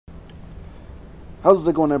How's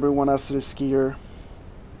it going, everyone? Asterisk here.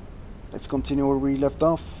 Let's continue where we left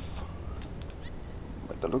off.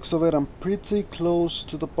 By the looks of it, I'm pretty close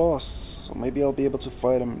to the boss, so maybe I'll be able to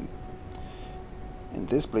fight him in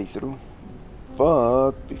this playthrough.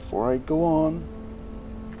 But before I go on,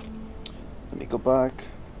 let me go back,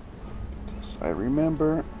 because I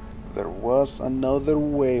remember there was another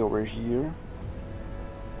way over here.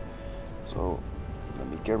 So let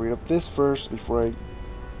me get rid of this first before I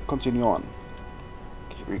continue on.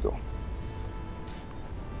 Here we go.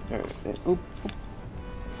 There, there. Oop, oop.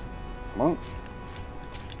 Come on.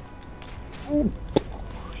 Oop.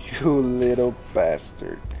 You little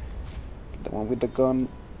bastard. The one with the gun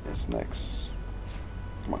is next.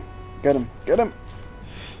 Come on. Get him. Get him.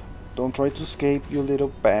 Don't try to escape, you little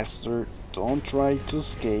bastard. Don't try to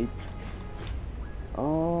escape.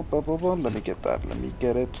 Oh, let me get that. Let me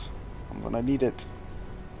get it. I'm gonna need it.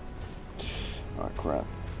 Oh, crap.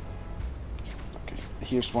 Okay,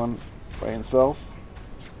 here's one by himself.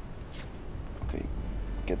 Okay,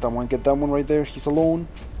 get that one right there. He's alone.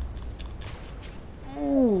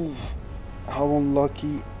 Ooh, how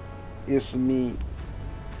unlucky is me.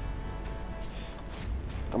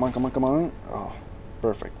 Come on, come on, come on. Oh,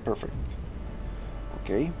 perfect, perfect.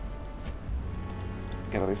 Okay.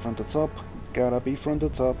 Gotta be from the top. Gotta be from the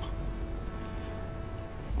top.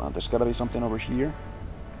 There's gotta be something over here.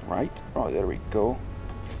 Right? Oh, there we go.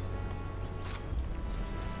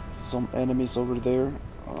 Some enemies over there.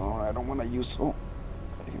 Oh, I don't wanna use... Oh,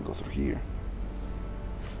 I can go through here.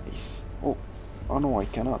 Nice. Oh, oh no, I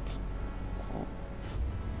cannot. Oh.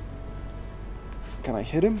 Can I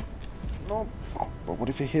hit him? No. Oh, but what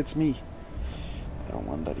if he hits me? I don't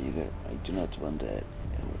want that either. I do not want that.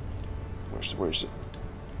 Where's it?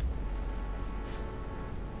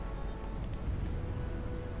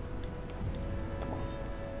 Come on.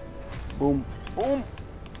 Boom. Boom.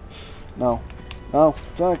 Now. Now.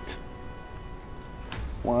 Attack.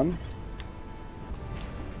 One.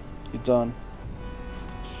 You're done.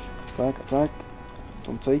 Attack. Attack.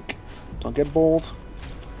 Don't take. Don't get bold.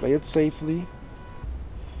 Play it safely.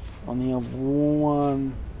 Only have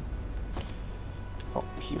one. Oh,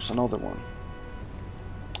 here's another one.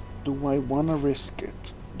 Do I wanna risk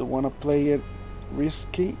it? Do I wanna play it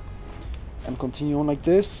risky and continue on like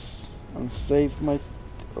this and save my...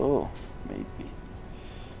 Oh, maybe.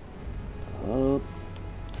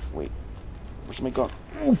 Wait. Where's my gun?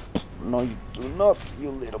 Oop. No, you do not,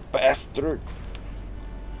 you little bastard.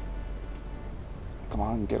 Come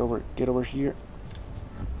on, get over here.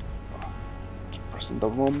 Keep pressing the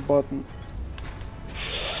wrong button.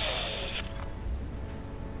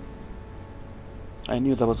 I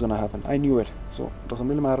knew that was gonna happen. I knew it. So it doesn't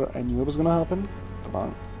really matter. I knew it was gonna happen. Come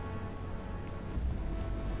on.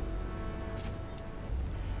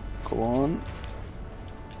 Go on.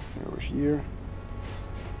 Over here.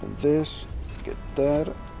 Then this. Get that.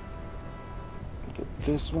 Get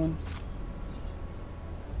this one.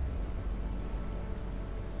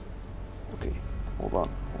 Okay. Hold on.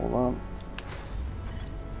 Hold on.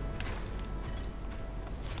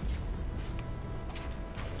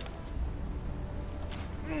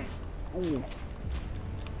 Ooh.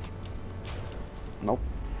 Nope.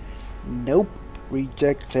 Nope.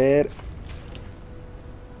 Rejected.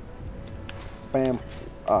 Bam.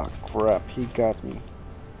 Ah, crap. He got me.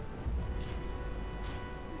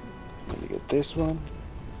 Let me get this one.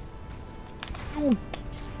 Oop.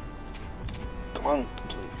 Come on.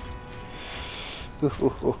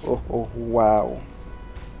 Oh, wow.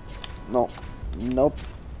 No. Nope.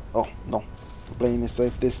 Oh, no. Playing it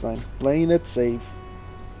safe this time. Playing it safe.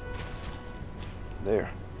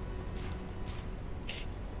 There.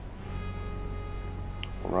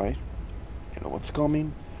 Alright. You know what's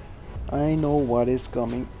coming. I know what is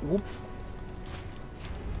coming. Whoop.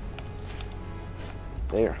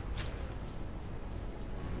 There.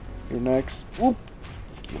 You're next. Whoop.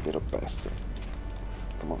 You little bastard.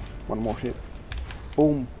 Come on. One more hit.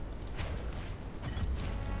 Boom.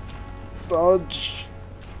 Dodge.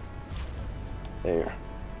 There.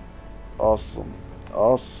 Awesome.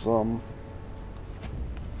 Awesome.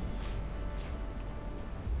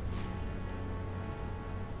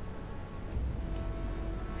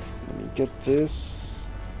 Get this.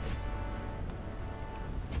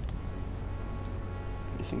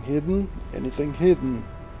 Anything hidden? Anything hidden?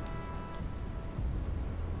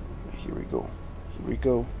 Here we go. Here we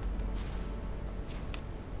go.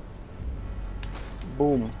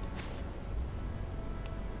 Boom.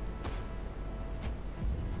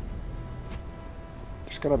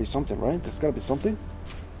 There's gotta be something, right? There's gotta be something.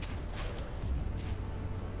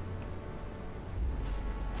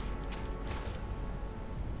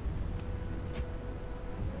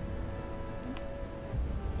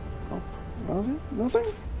 Nothing? Nothing?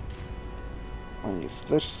 I mean, if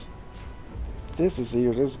this is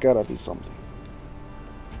here, there's gotta be something.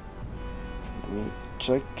 Let me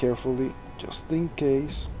check carefully, just in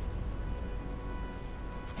case.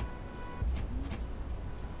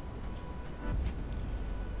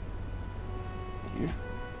 Here.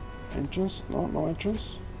 Entrance? No, no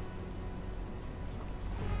entrance.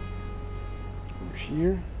 Over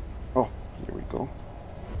here. Oh, here we go.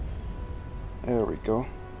 There we go.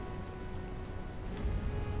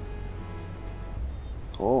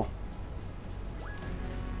 Oh.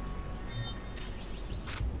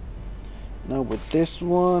 Now with this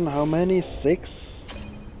one, how many? 6?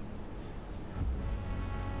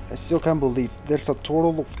 I still can't believe there's a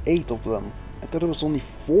total of 8 of them. I thought it was only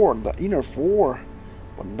 4, the inner 4.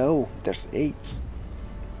 But no, there's 8.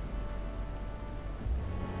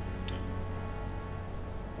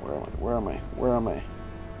 Where am I? Where am I? Where am I?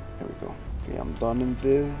 Here we go. Okay, I'm done in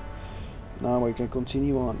there. Now I can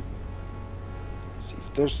continue on. See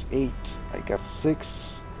if there's 8. I got 6.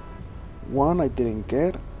 1 I didn't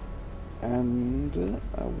get. And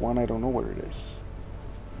 1 I don't know where it is.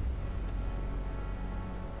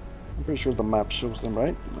 I'm pretty sure the map shows them,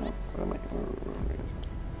 right? No, where am I? Where is it?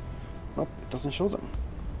 Nope, it doesn't show them.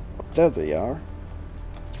 Oh, there they are.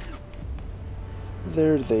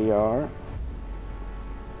 There they are.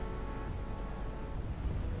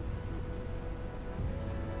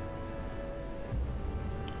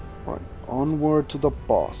 Right, onward to the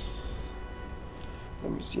boss.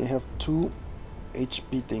 Let me see, I have 2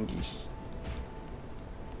 HP thingies.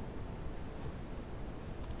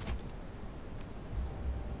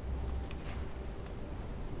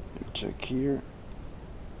 Check here.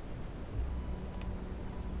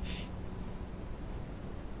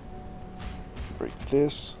 Break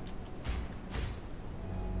this.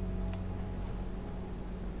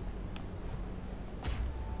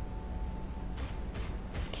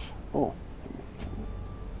 Oh,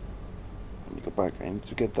 let me go back. I need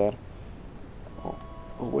to get that. Oh,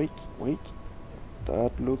 wait.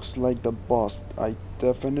 That looks like the boss. I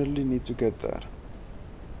definitely need to get that.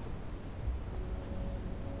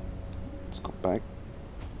 Go back.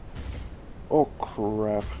 Oh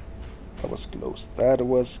crap. That was close. That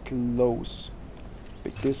was close.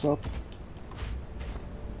 Pick this up.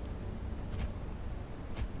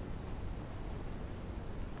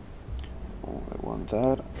 Oh, I want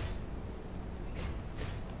that.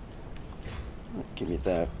 Give me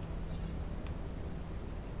that.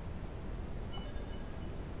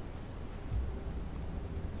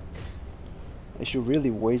 I should really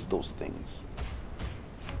waste those things.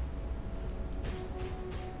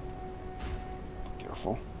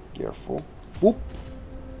 Careful. Whoop.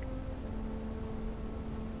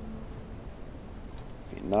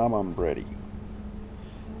 Okay, now I'm ready.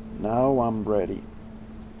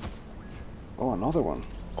 Oh, another one.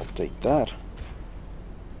 I'll take that.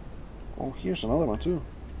 Oh, here's another one too.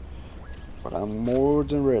 But I'm more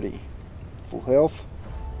than ready. Full health.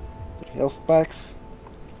 Good health packs.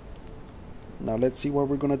 Now let's see what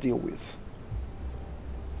we're gonna deal with.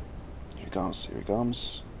 Here he comes.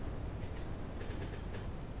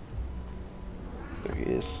 There he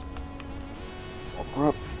is. Oh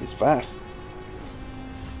crap, he's fast.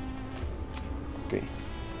 Okay.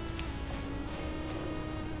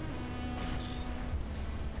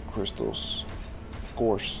 Crystals. Of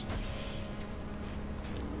course.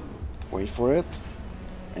 Wait for it.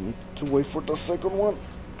 I need to wait for the second one.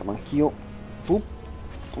 Come on, heal. Poop.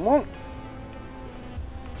 Come on.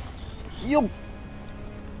 Heal.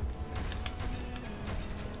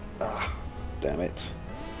 Ah, damn it.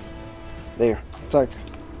 There. Attack.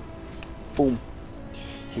 Boom.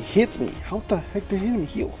 He hit me. How the heck did he hit me?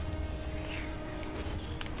 Heal.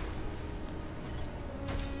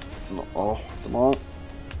 No. Oh, come on.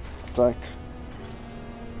 Attack.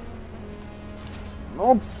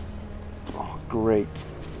 Nope. Oh, great.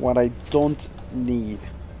 What I don't need.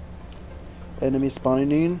 Enemy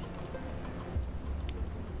spawning in.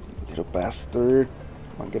 Little bastard.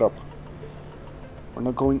 Come on, get up. We're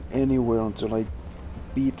not going anywhere until I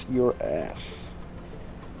beat your ass.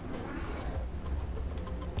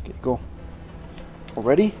 Okay, go.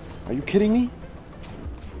 Already? Are you kidding me?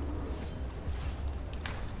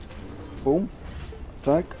 Boom.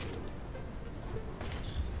 Attack.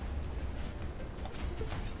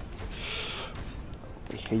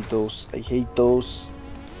 I hate those. I hate those.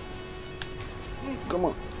 Come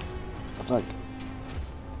on. Attack.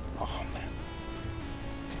 Oh man.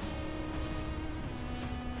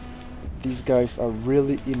 These guys are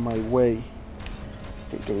really in my way.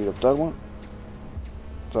 Okay, get rid of that one.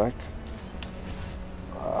 Attack.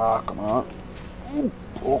 Ah, come on. Ooh.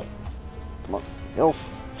 Oh. Come on. Health.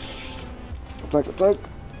 attack, attack!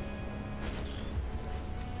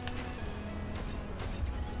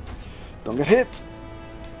 Don't get hit!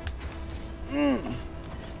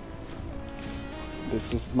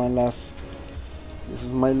 This is my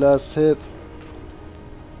last hit.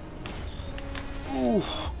 Oof.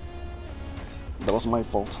 That was my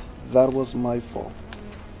fault. That was my fault.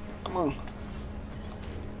 Come on.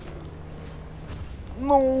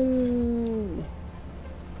 No!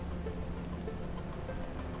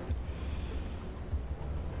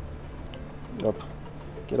 Get up.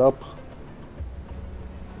 Get up.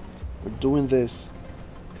 We're doing this.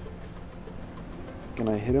 Can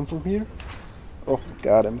I hit him from here? Oh,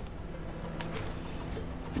 got him.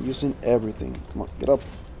 I'm using everything. Come on, get up.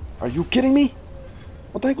 Are you kidding me?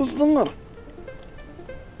 What the heck was that?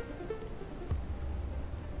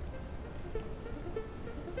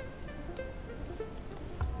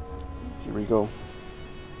 Here we go.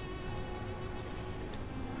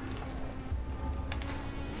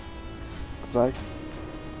 Attack.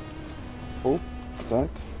 Oh, attack.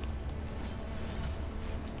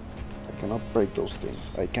 I cannot break those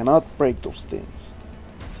things. I cannot break those things.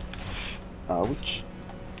 Ouch.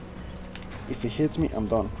 If he hits me, I'm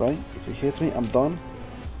done, right? If he hits me, I'm done.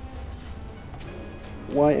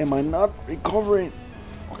 Why am I not recovering?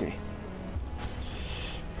 Okay.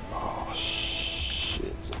 Oh,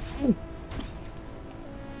 shit. Ooh.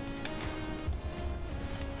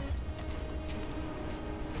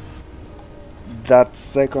 That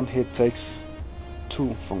second hit takes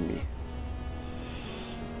 2 from me.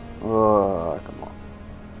 Come on.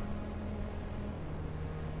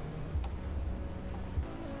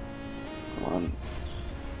 Come on.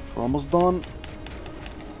 We're almost done.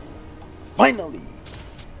 Finally!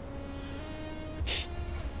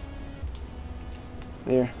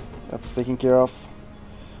 There. That's taken care of.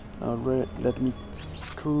 Now let me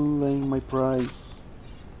claim my prize.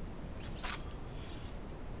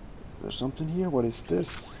 There's something here. What is this?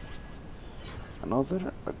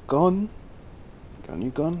 Another? A gun? Got a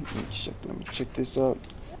new gun? Let me check this out.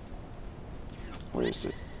 Where is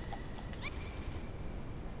it?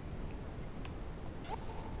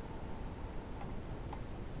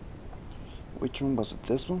 Which one was it?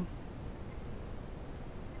 This one?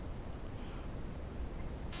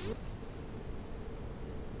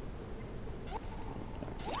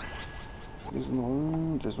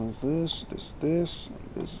 This one is this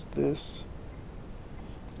is this.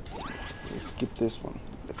 Let's skip this one.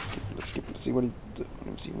 Let's skip. Let's see what he do.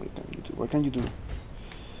 Let me see what can you do. What can you do?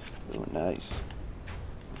 Oh, nice.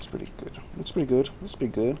 Looks pretty good. Looks pretty good. Looks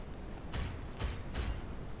pretty good.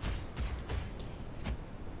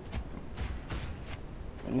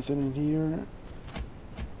 Anything in here?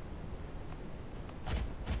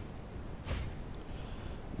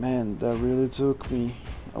 Man, that really took me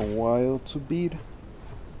a while to beat.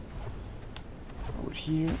 Over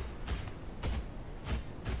here.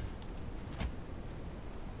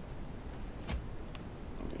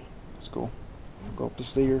 Okay, let's go. Go up the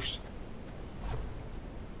stairs.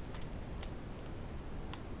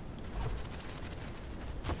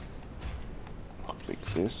 I'll pick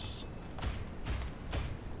this.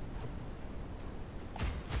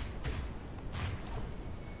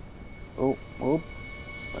 Oh,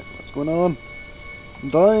 what's going on? I'm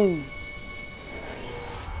dying.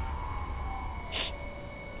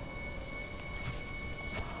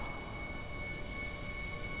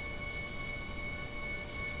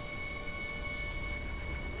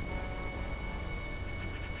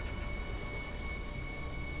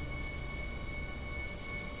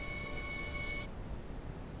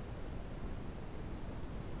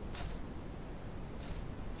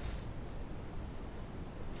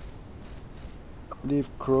 Leave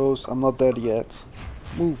crows. I'm not dead yet.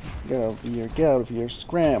 Move. Get out of here. Get out of here.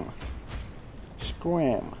 Scram.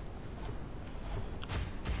 Scram.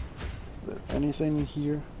 Is there anything in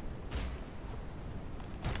here?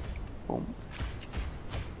 Boom.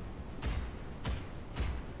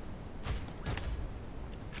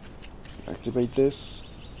 Activate this.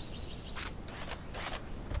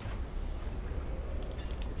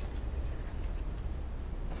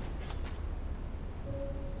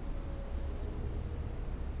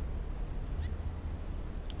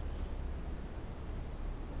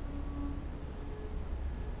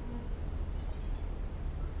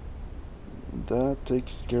 That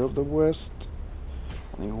takes care of the west.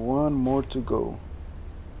 Only one more to go.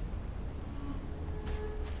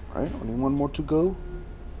 Right? Only one more to go.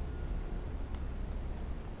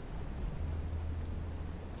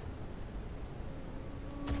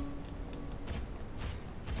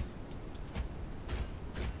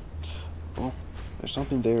 Oh, there's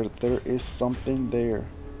something there. There is something there.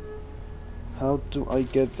 How do I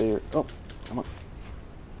get there? Oh, Come on.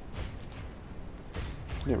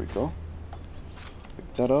 There we go.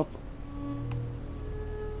 Pick that up.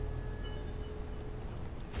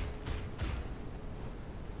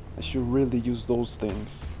 I should really use those things.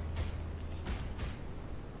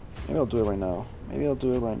 Maybe I'll do it right now. Maybe I'll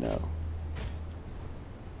do it right now.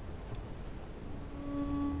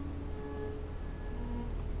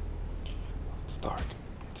 It's dark.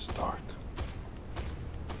 It's dark.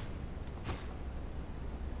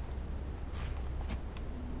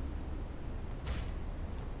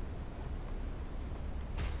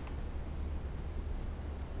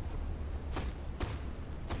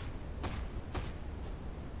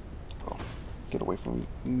 Oh, get away from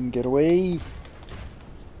me. Get away!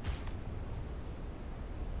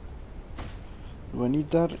 Do I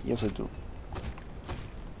need that? Yes, I do.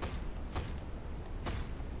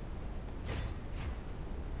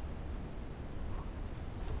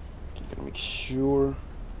 Okay, gotta make sure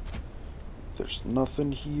there's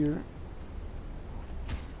nothing here.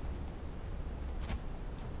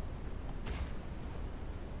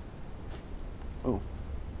 Oh.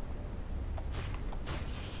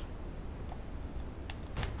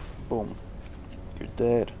 Boom. You're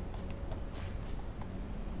dead.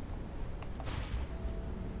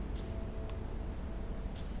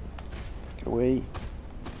 Get away.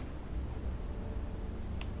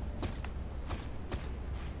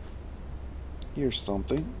 Here's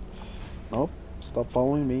something. Nope. Stop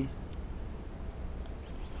following me.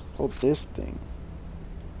 Oh, this thing.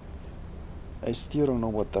 I still don't know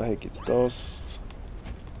what the heck it does.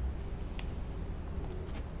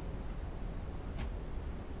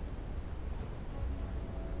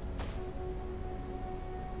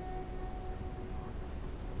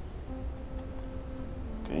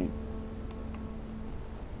 Okay.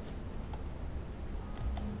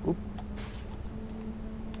 Oop.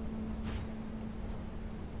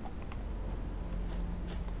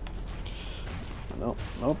 Nope,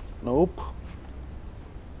 nope, nope.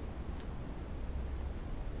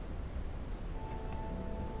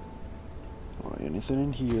 Alright, anything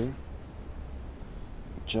in here?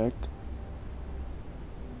 Check.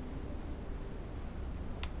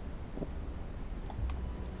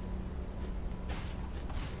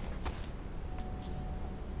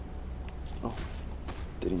 Oh,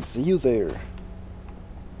 didn't see you there.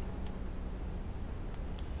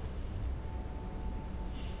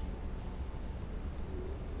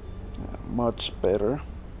 Much better.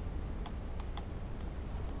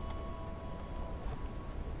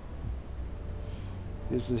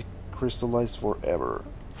 This is crystallized forever.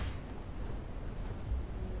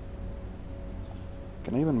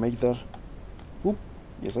 Can I even make that? Oop.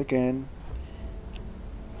 Yes, I can.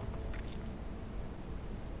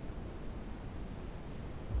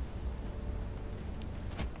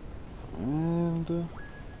 And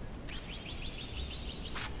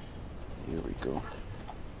here we go.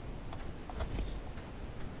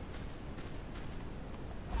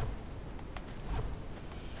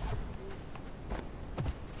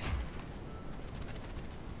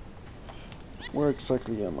 Where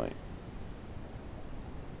exactly am I?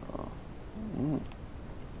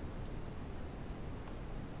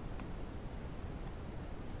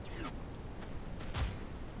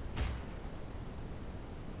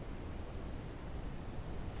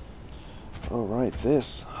 Alright,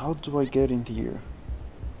 this. How do I get in here?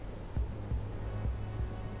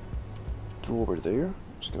 Through over there?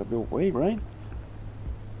 There's gotta be a way, right?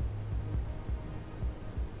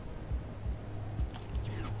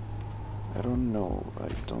 I don't know. I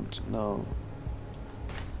don't know.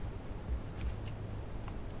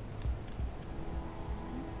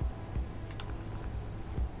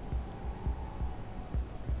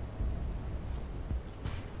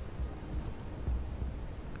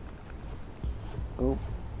 Oh.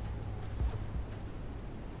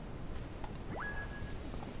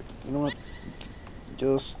 You know what?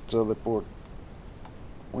 Just teleport.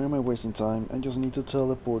 Why am I wasting time? I just need to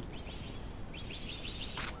teleport.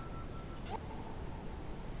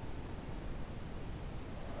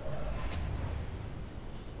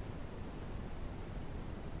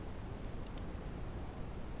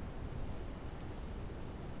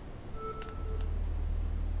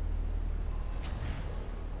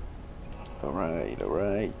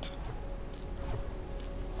 Alright.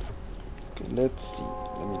 Okay, let's see.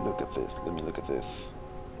 Let me look at this.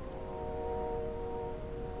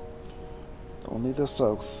 Only the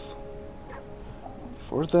south.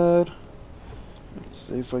 Before that, let's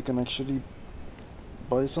see if I can actually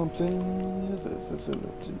buy something.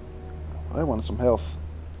 Let's see. I want some health.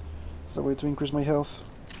 Is there a way to increase my health?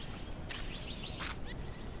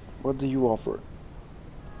 What do you offer?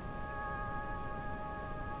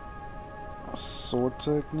 A sword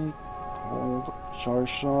technique, hold, charge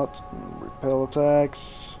shot, and repel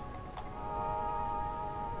attacks.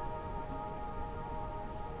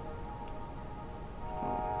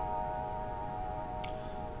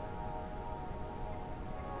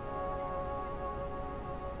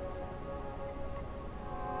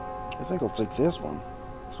 I think I'll take this one.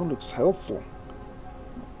 This one looks helpful.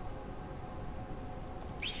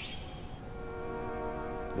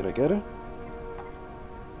 Did I get it?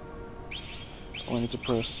 Oh, I need to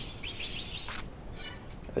press.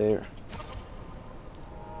 There.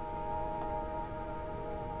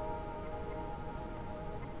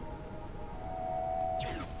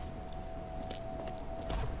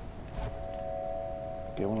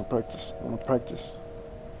 Okay, I wanna practice. I wanna practice.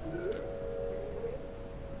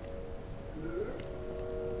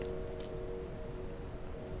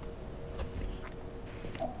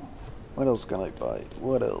 What else can I buy?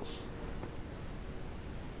 What else?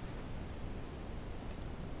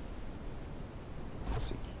 Let's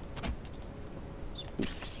see.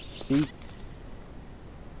 Speak.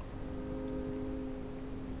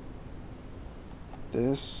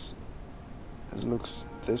 This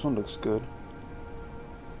one looks good.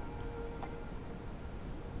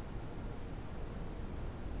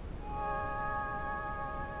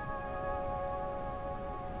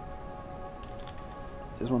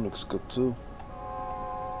 This one looks good too.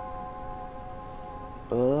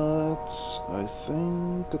 But I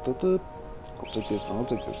think I'll take this one. I'll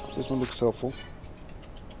take this one. This one looks helpful.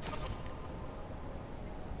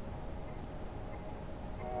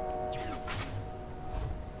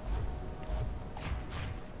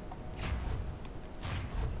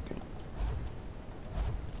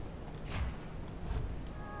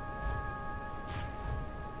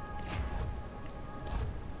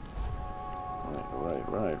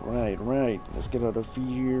 Right. Let's get out of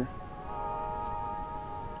here.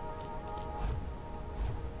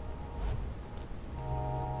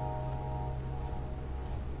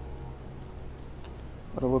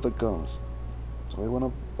 What about the guns? Do I want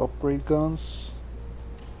to upgrade guns?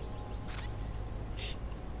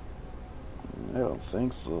 I don't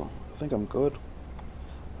think so. I think I'm good.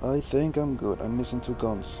 I'm missing 2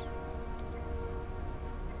 guns.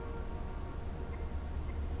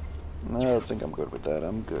 I don't think I'm good with that.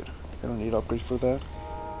 I'm good. I don't need upgrades for that.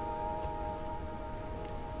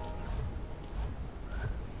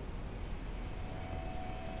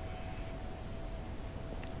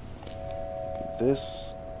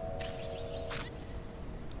 This.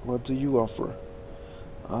 What do you offer?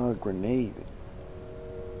 Ah, grenade.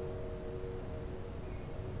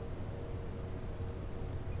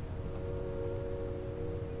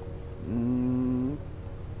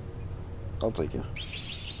 I'll take it.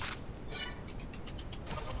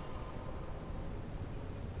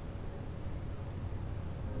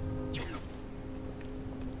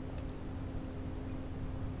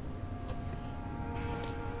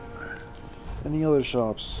 Any other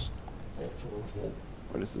shops?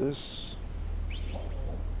 What is this?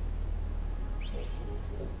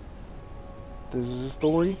 This is a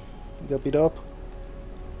story? You got beat up?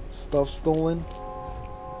 Stuff stolen?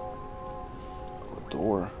 A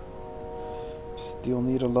door. Still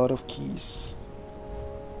need a lot of keys.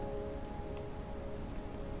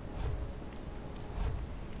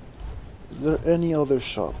 Is there any other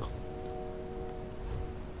shop?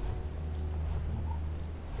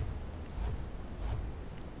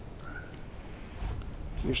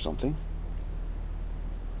 Here's something.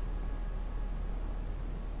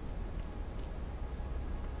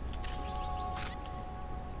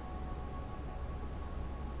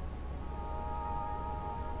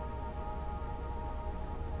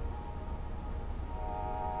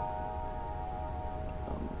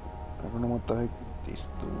 I don't know what the heck these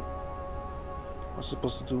do. What's it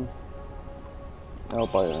supposed to do? I'll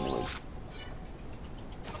buy it anyway.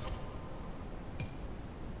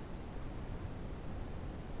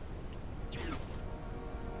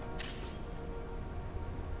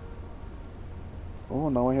 Oh,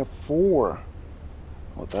 now I have 4.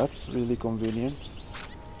 Oh, that's really convenient.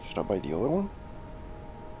 Should I buy the other one?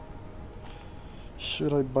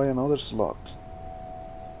 Should I buy another slot?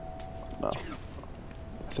 No.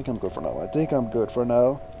 I think I'm good for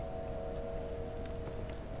now.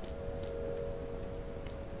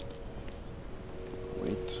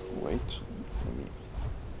 Wait. Let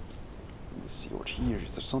me see over here.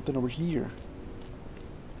 There's something over here.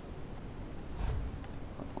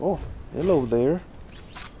 Oh, hello there.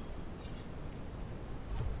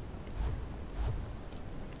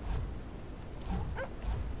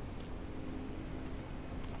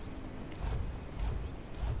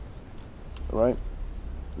 Alright,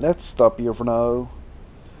 let's stop here for now,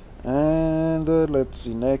 And let's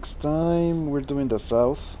see, next time we're doing the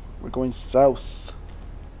south. We're going south.